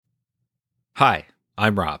Hi,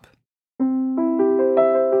 I'm Rob.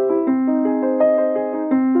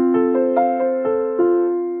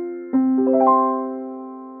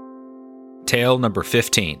 Tale number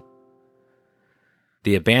 15.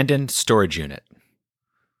 The Abandoned Storage Unit.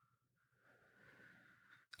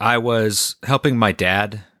 I was helping my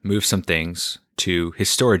dad move some things to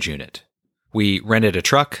his storage unit. We rented a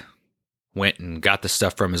truck, went and got the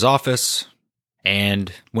stuff from his office,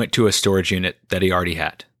 and went to a storage unit that he already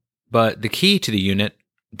had. But the key to the unit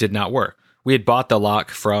did not work. We had bought the lock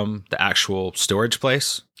from the actual storage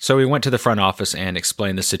place, so we went to the front office and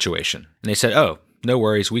explained the situation. And they said, "Oh, no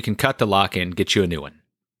worries, we can cut the lock and get you a new one.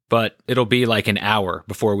 But it'll be like an hour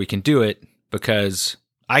before we can do it because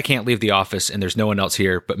I can't leave the office and there's no one else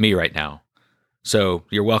here but me right now. So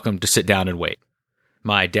you're welcome to sit down and wait."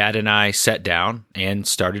 My dad and I sat down and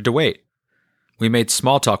started to wait. We made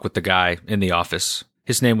small talk with the guy in the office.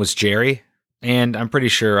 His name was Jerry, and I'm pretty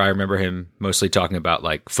sure I remember him mostly talking about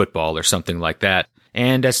like football or something like that.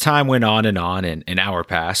 And as time went on and an hour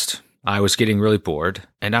passed, I was getting really bored,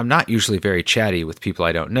 and I'm not usually very chatty with people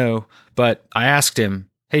I don't know, but I asked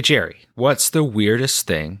him, "Hey Jerry, what's the weirdest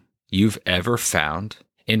thing you've ever found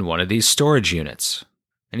in one of these storage units?"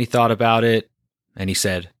 And he thought about it, and he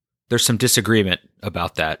said, "There's some disagreement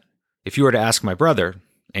about that. If you were to ask my brother,"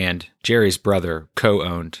 and Jerry's brother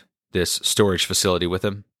co-owned this storage facility with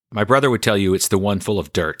him, "my brother would tell you it's the one full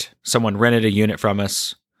of dirt. Someone rented a unit from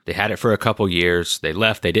us. They had it for a couple years. They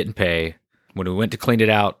left. They didn't pay. When we went to clean it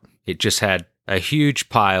out, it just had a huge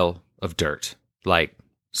pile of dirt, like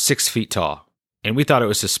 6 feet tall. And we thought it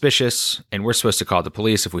was suspicious, and we're supposed to call the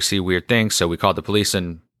police if we see weird things. So we called the police,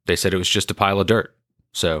 and they said it was just a pile of dirt."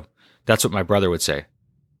 So that's what my brother would say.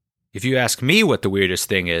 If you ask me what the weirdest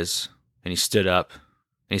thing is, and he stood up,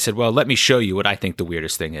 and he said, "Well, let me show you what I think the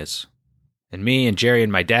weirdest thing is." And me and Jerry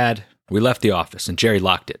and my dad, we left the office, and Jerry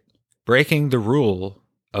locked it, breaking the rule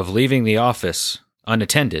of leaving the office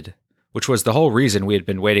unattended, which was the whole reason we had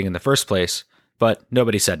been waiting in the first place, but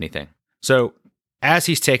nobody said anything. So as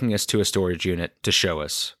he's taking us to a storage unit to show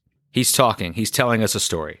us, he's telling us a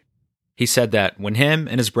story. He said that when him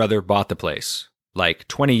and his brother bought the place, like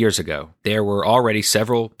 20 years ago, there were already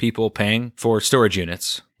several people paying for storage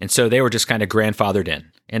units, and so they were just kind of grandfathered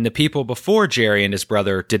in. And the people before Jerry and his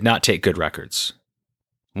brother did not take good records.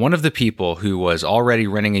 One of the people who was already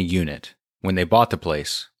renting a unit when they bought the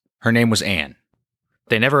place, her name was Ann.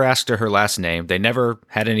 They never asked her last name. They never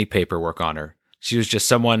had any paperwork on her. She was just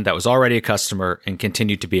someone that was already a customer and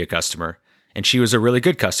continued to be a customer. And she was a really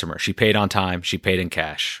good customer. She paid on time. She paid in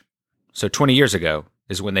cash. So 20 years ago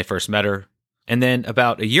is when they first met her. And then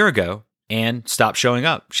about a year ago, Ann stopped showing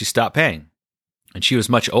up. She stopped paying. And she was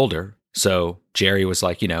much older. So Jerry was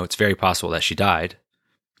like, it's very possible that she died.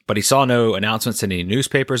 But he saw no announcements in any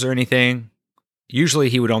newspapers or anything. Usually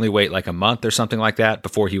he would only wait like a month or something like that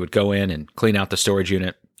before he would go in and clean out the storage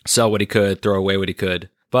unit, sell what he could, throw away what he could.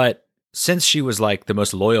 But since she was like the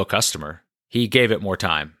most loyal customer, he gave it more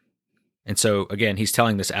time. And so again, he's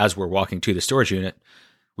telling this as we're walking to the storage unit.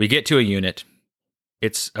 We get to a unit.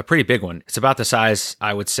 It's a pretty big one. It's about the size,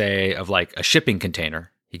 I would say, of like a shipping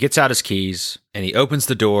container. He gets out his keys and he opens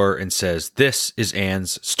the door and says, "This is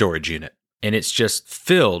Ann's storage unit." And it's just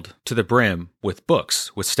filled to the brim with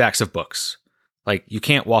books, with stacks of books. Like, you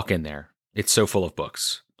can't walk in there. It's so full of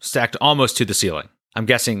books. Stacked almost to the ceiling. I'm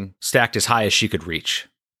guessing stacked as high as she could reach.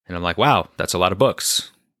 And I'm like, wow, that's a lot of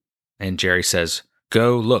books. And Jerry says,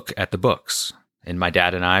 "Go look at the books." And my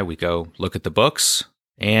dad and I, we go look at the books.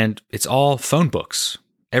 And it's all phone books.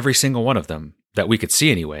 Every single one of them that we could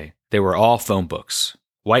see anyway. They were all phone books.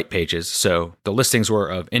 White pages, so the listings were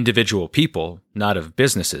of individual people, not of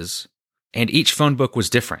businesses. And each phone book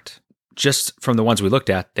was different. Just from the ones we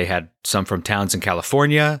looked at, they had some from towns in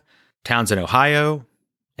California, towns in Ohio,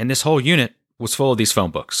 and this whole unit was full of these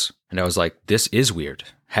phone books. And I was like, this is weird.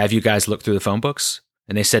 Have you guys looked through the phone books?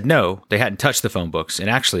 And they said no, they hadn't touched the phone books. And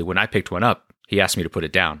actually, when I picked one up, he asked me to put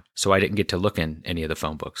it down, so I didn't get to look in any of the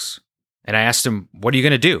phone books. And I asked him, "What are you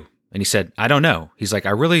going to do?" And he said, "I don't know." He's like,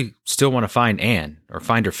 "I really still want to find Ann or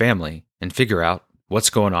find her family and figure out what's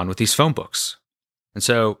going on with these phone books." And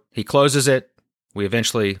so he closes it. We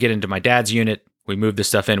eventually get into my dad's unit. We move the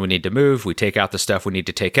stuff in we need to move. We take out the stuff we need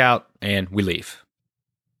to take out, and we leave.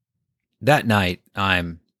 That night,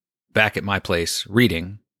 I'm back at my place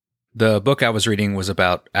reading. The book I was reading was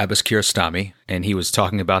about Abbas Kiarostami, and he was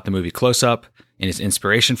talking about the movie Close Up and his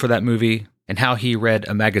inspiration for that movie, and how he read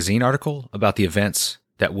a magazine article about the events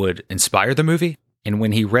that would inspire the movie. And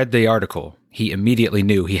when he read the article, he immediately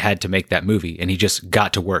knew he had to make that movie, and he just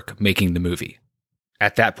got to work making the movie.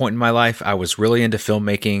 At that point in my life, I was really into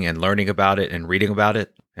filmmaking and learning about it and reading about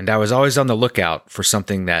it, and I was always on the lookout for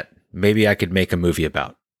something that maybe I could make a movie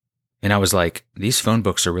about. And I was like, these phone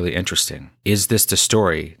books are really interesting. Is this the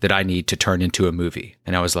story that I need to turn into a movie?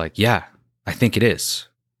 And I was like, yeah, I think it is.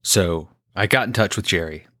 So I got in touch with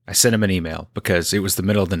Jerry. I sent him an email because it was the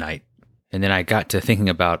middle of the night. And then I got to thinking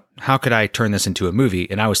about how could I turn this into a movie?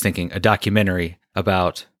 And I was thinking a documentary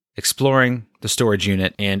about exploring the storage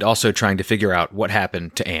unit and also trying to figure out what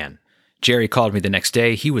happened to Anne. Jerry called me the next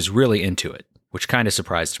day. He was really into it, which kind of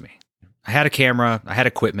surprised me. I had a camera, I had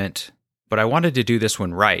equipment, but I wanted to do this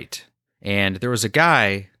one right. And there was a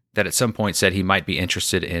guy that at some point said he might be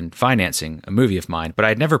interested in financing a movie of mine, but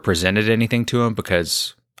I'd never presented anything to him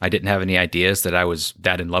because I didn't have any ideas that I was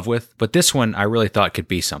that in love with. But this one I really thought could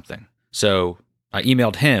be something. So I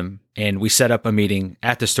emailed him and we set up a meeting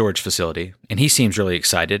at the storage facility, and he seems really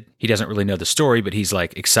excited. He doesn't really know the story, but he's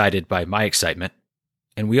like excited by my excitement.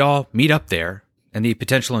 And we all meet up there, and the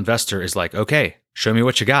potential investor is like, okay, show me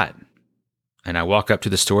what you got. And I walk up to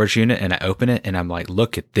the storage unit and I open it and I'm like,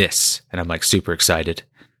 look at this. And I'm like super excited.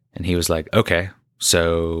 And he was like, okay,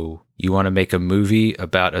 so you want to make a movie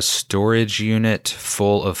about a storage unit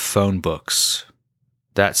full of phone books?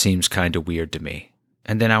 That seems kind of weird to me.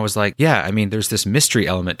 And then I was like, yeah, I mean, there's this mystery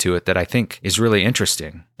element to it that I think is really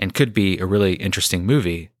interesting and could be a really interesting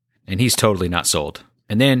movie. And he's totally not sold.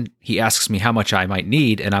 And then he asks me how much I might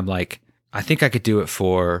need. And I'm like, I think I could do it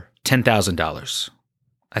for $10,000.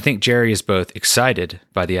 I think Jerry is both excited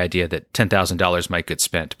by the idea that $10,000 might get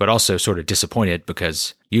spent, but also sort of disappointed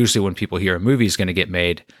because usually when people hear a movie is going to get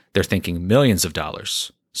made, they're thinking millions of dollars.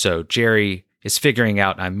 So Jerry is figuring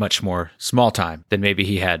out I'm much more small time than maybe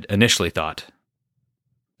he had initially thought.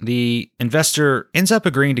 The investor ends up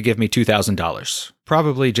agreeing to give me $2,000,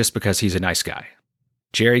 probably just because he's a nice guy.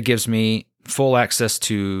 Jerry gives me full access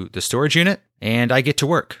to the storage unit, and I get to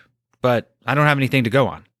work. But I don't have anything to go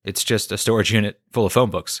on. It's just a storage unit full of phone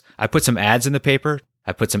books. I put some ads in the paper.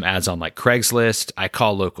 I put some ads on like Craigslist. I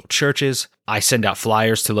call local churches. I send out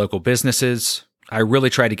flyers to local businesses. I really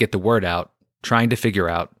try to get the word out, trying to figure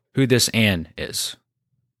out who this Anne is.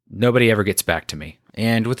 Nobody ever gets back to me.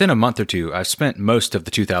 And within a month or two, I've spent most of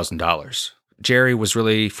the $2,000. Jerry was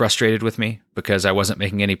really frustrated with me because I wasn't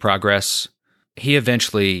making any progress. He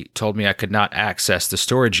eventually told me I could not access the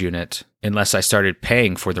storage unit unless I started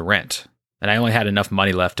paying for the rent. And I only had enough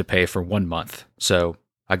money left to pay for 1 month. So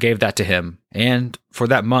I gave that to him. And for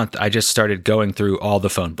that month, I just started going through all the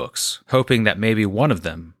phone books, hoping that maybe one of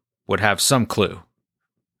them would have some clue.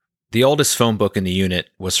 The oldest phone book in the unit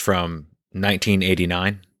was from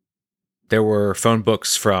 1989. There were phone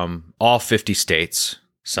books from all 50 states.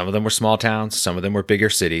 Some of them were small towns, some of them were bigger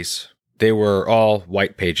cities. They were all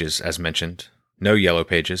white pages, as mentioned. No yellow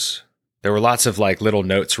pages. There were lots of like little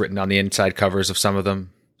notes written on the inside covers of some of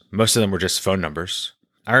them. Most of them were just phone numbers.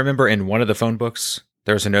 I remember in one of the phone books,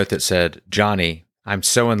 there was a note that said, "Johnny, I'm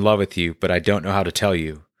so in love with you, but I don't know how to tell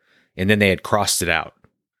you." And then they had crossed it out.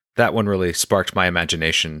 That one really sparked my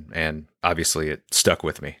imagination, and obviously it stuck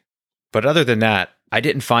with me. But other than that, I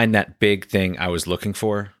didn't find that big thing I was looking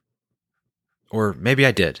for. Or maybe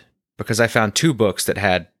I did, because I found 2 books that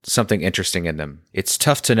had something interesting in them. It's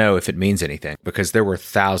tough to know if it means anything, because there were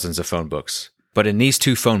thousands of phone books. But in these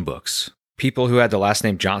 2 phone books, people who had the last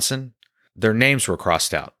name Johnson, their names were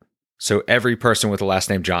crossed out. So every person with the last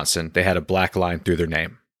name Johnson, they had a black line through their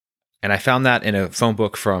name. And I found that in a phone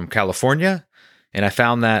book from California, and I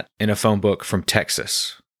found that in a phone book from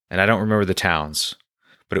Texas. And I don't remember the towns,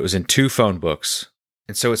 but it was in 2 phone books.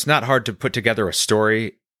 And so it's not hard to put together a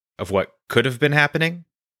story of what could have been happening.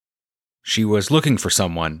 She was looking for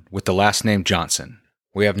someone with the last name Johnson.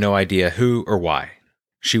 We have no idea who or why.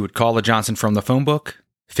 She would call the Johnson from the phone book,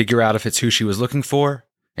 figure out if it's who she was looking for,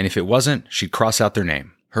 and if it wasn't, she'd cross out their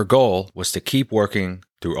name. Her goal was to keep working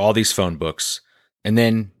through all these phone books, and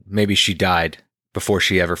then maybe she died before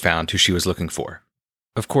she ever found who she was looking for.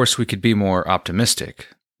 Of course, we could be more optimistic.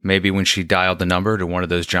 Maybe when she dialed the number to one of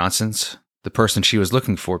those Johnsons, the person she was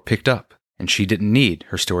looking for picked up, and she didn't need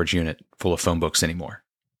her storage unit full of phone books anymore.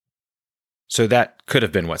 So that could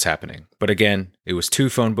have been what's happening. But again, it was 2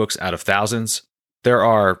 phone books out of thousands. There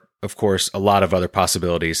are, of course, a lot of other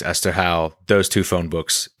possibilities as to how those 2 phone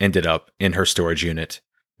books ended up in her storage unit.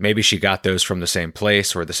 Maybe she got those from the same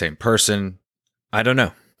place or the same person. I don't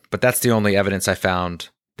know. But that's the only evidence I found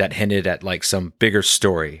that hinted at like some bigger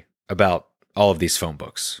story about all of these phone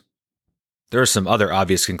books. There are some other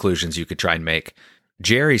obvious conclusions you could try and make.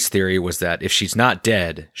 Jerry's theory was that if she's not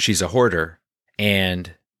dead, she's a hoarder,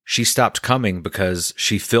 and she stopped coming because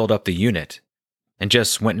she filled up the unit and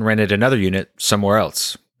just went and rented another unit somewhere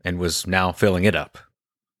else and was now filling it up.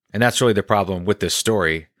 And that's really the problem with this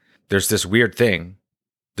story. There's this weird thing,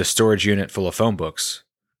 the storage unit full of phone books,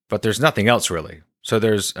 but there's nothing else really. So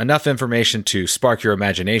there's enough information to spark your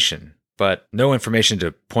imagination, but no information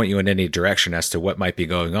to point you in any direction as to what might be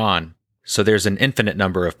going on. So there's an infinite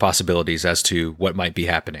number of possibilities as to what might be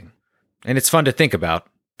happening. And it's fun to think about,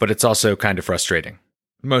 but it's also kind of frustrating.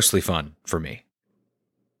 Mostly fun for me.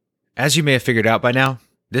 As you may have figured out by now,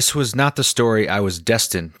 this was not the story I was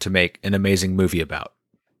destined to make an amazing movie about.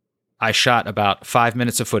 I shot about 5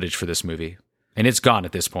 minutes of footage for this movie, and it's gone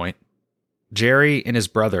at this point. Jerry and his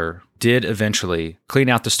brother did eventually clean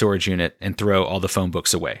out the storage unit and throw all the phone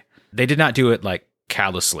books away. They did not do it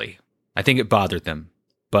callously. I think it bothered them,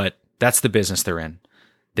 but that's the business they're in.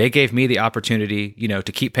 They gave me the opportunity,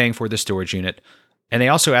 to keep paying for the storage unit, and they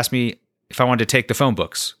also asked me if I wanted to take the phone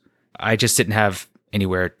books. I just didn't have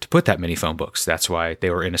anywhere to put that many phone books. That's why they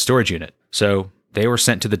were in a storage unit. So they were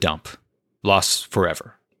sent to the dump, lost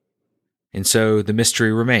forever. And so the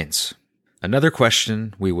mystery remains. Another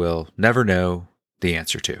question we will never know the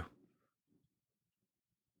answer to.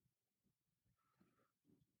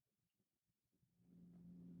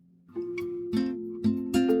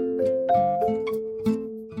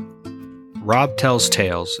 Rob Tells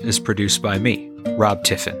Tales is produced by me, Rob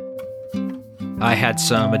Tiffin. I had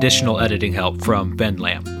some additional editing help from Ben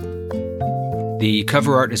Lamb. The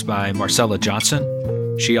cover art is by Marcella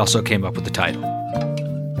Johnson. She also came up with the title.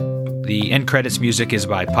 The end credits music is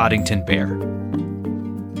by Poddington Bear.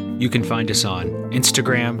 You can find us on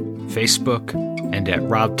Instagram, Facebook, and at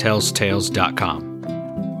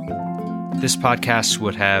robtellstales.com. This podcast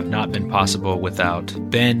would have not been possible without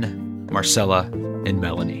Ben, Marcella, and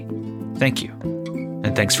Melanie. Thank you,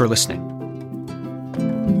 and thanks for listening.